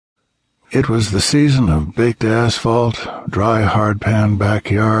It was the season of baked asphalt, dry hard-pan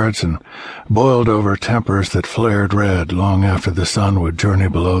backyards, and boiled-over tempers that flared red long after the sun would journey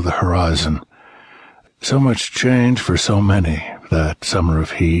below the horizon. So much change for so many, that summer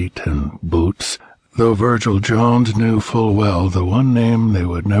of heat and boots, though Virgil Jones knew full well the one name they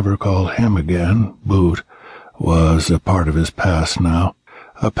would never call him again, Boot, was a part of his past now.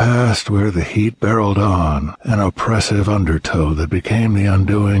 A past where the heat barreled on, an oppressive undertow that became the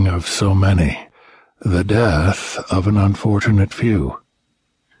undoing of so many, the death of an unfortunate few.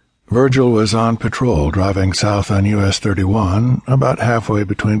 Virgil was on patrol driving south on US 31, about halfway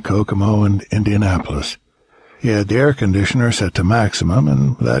between Kokomo and Indianapolis. He had the air conditioner set to maximum,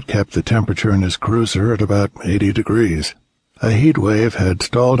 and that kept the temperature in his cruiser at about 80 degrees. A heat wave had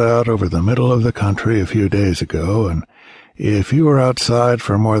stalled out over the middle of the country a few days ago, and if you were outside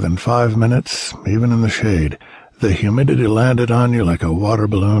for more than 5 minutes, even in the shade, the humidity landed on you like a water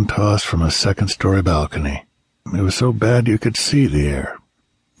balloon tossed from a second-story balcony. It was so bad you could see the air.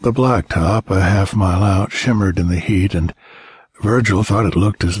 The blacktop, a half-mile out, shimmered in the heat, and Virgil thought it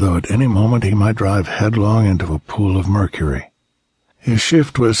looked as though at any moment he might drive headlong into a pool of mercury. His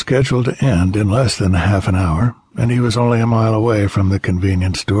shift was scheduled to end in less than half an hour, and he was only a mile away from the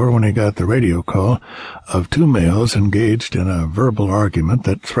convenience store when he got the radio call of two males engaged in a verbal argument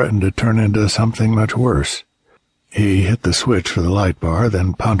that threatened to turn into something much worse. He hit the switch for the light bar,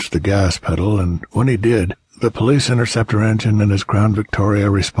 then punched the gas pedal, and when he did, the police interceptor engine in his Crown Victoria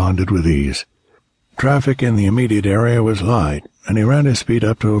responded with ease. Traffic in the immediate area was light, and he ran his speed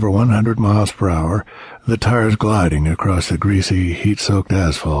up to over 100 miles per hour, the tires gliding across the greasy, heat-soaked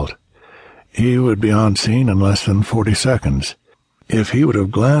asphalt. He would be on scene in less than 40 seconds. If he would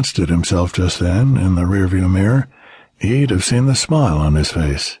have glanced at himself just then in the rearview mirror, he'd have seen the smile on his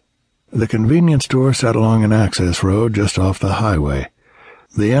face. The convenience store sat along an access road just off the highway.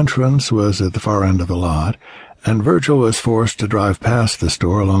 The entrance was at the far end of the lot, and Virgil was forced to drive past the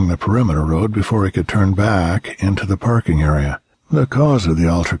store along the perimeter road before he could turn back into the parking area. The cause of the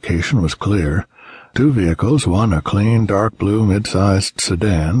altercation was clear. Two vehicles, one a clean, dark blue mid-sized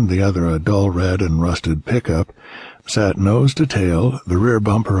sedan, the other a dull red and rusted pickup, sat nose to tail, the rear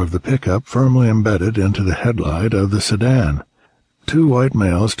bumper of the pickup firmly embedded into the headlight of the sedan. Two white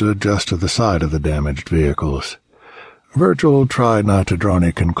males stood just to the side of the damaged vehicles. Virgil tried not to draw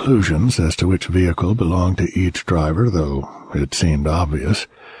any conclusions as to which vehicle belonged to each driver, though it seemed obvious.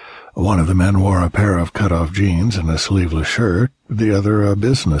 One of the men wore a pair of cut-off jeans and a sleeveless shirt, the other a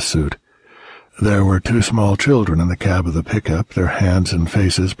business suit. There were two small children in the cab of the pickup, their hands and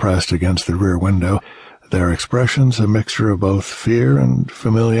faces pressed against the rear window, their expressions a mixture of both fear and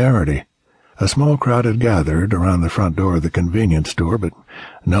familiarity. A small crowd had gathered around the front door of the convenience store, but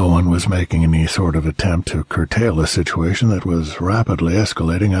no one was making any sort of attempt to curtail a situation that was rapidly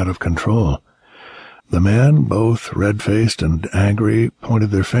escalating out of control. The men, both red-faced and angry,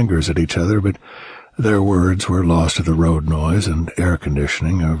 pointed their fingers at each other, but their words were lost to the road noise and air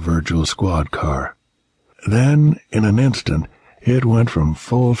conditioning of Virgil's squad car. Then, in an instant, it went from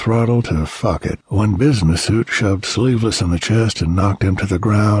full throttle to fuck it, when Business Suit shoved Sleeveless in the chest and knocked him to the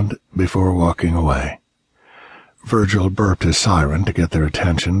ground before walking away. Virgil burped his siren to get their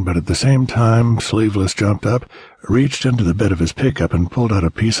attention, but at the same time Sleeveless jumped up, reached into the bed of his pickup and pulled out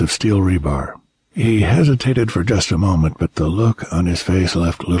a piece of steel rebar. He hesitated for just a moment, but the look on his face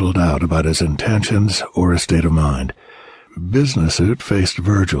left little doubt about his intentions or his state of mind. Business Suit faced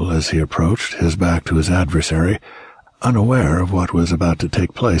Virgil as he approached, his back to his adversary, unaware of what was about to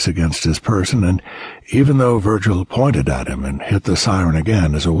take place against his person, and even though Virgil pointed at him and hit the siren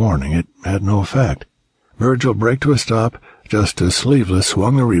again as a warning, it had no effect. Virgil braked to a stop just as Sleeveless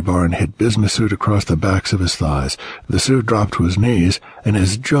swung the rebar and hit Business Suit across the backs of his thighs. The suit dropped to his knees, and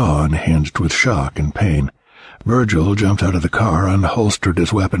his jaw unhinged with shock and pain. Virgil jumped out of the car, unholstered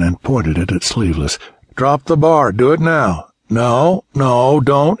his weapon, and pointed it at Sleeveless. "Drop the bar. Do it now." No,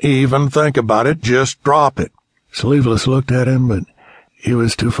 don't even think about it. Just drop it." Sleeveless looked at him, but he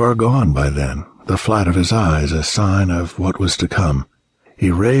was too far gone by then, the flat of his eyes a sign of what was to come. He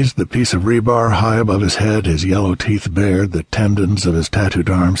raised the piece of rebar high above his head, his yellow teeth bared, the tendons of his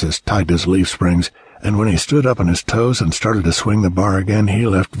tattooed arms as tight as leaf springs, and when he stood up on his toes and started to swing the bar again, he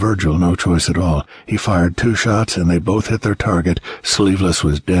left Virgil no choice at all. He fired 2 shots, and they both hit their target. Sleeveless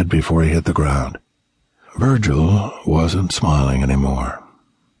was dead before he hit the ground. Virgil wasn't smiling anymore.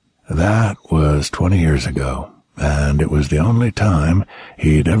 That was 20 years ago, and it was the only time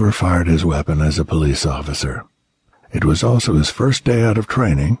he'd ever fired his weapon as a police officer. It was also his first day out of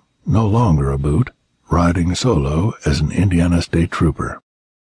training, no longer a boot, riding solo as an Indiana State Trooper.